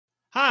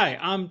Hi,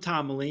 I'm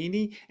Tom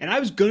Mulaney, and I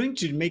was going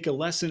to make a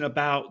lesson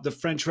about the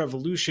French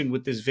Revolution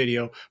with this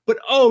video, but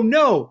oh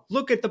no,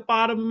 look at the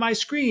bottom of my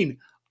screen.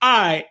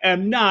 I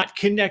am not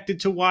connected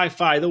to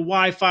Wi-Fi. The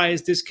Wi-Fi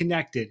is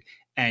disconnected.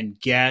 And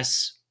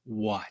guess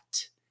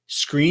what?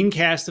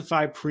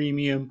 Screencastify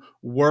Premium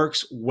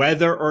works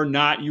whether or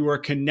not you are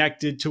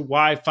connected to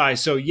Wi-Fi.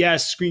 So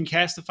yes,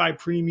 Screencastify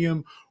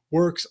Premium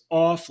works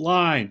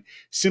offline.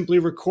 Simply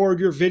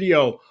record your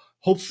video.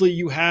 Hopefully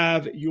you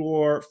have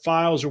your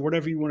files or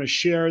whatever you want to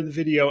share in the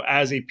video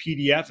as a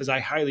PDF, as I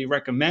highly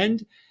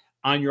recommend,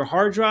 on your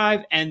hard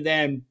drive, and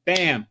then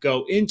bam,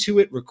 go into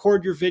it,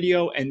 record your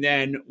video, and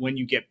then when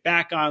you get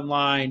back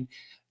online,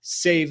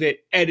 save it,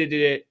 edit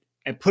it,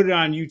 and put it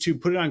on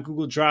YouTube, put it on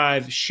Google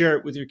Drive, share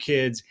it with your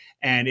kids,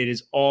 and it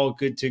is all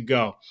good to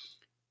go.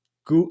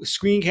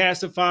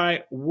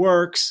 Screencastify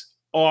works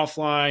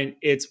offline.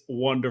 It's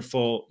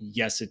wonderful.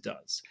 Yes, it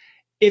does.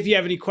 If you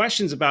have any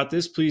questions about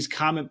this, please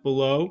comment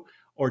below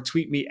or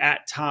tweet me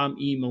at Tom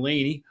E.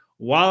 Mulaney.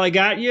 While I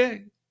got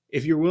you,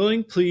 if you're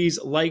willing, please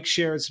like,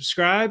 share, and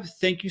subscribe.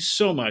 Thank you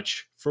so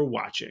much for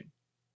watching.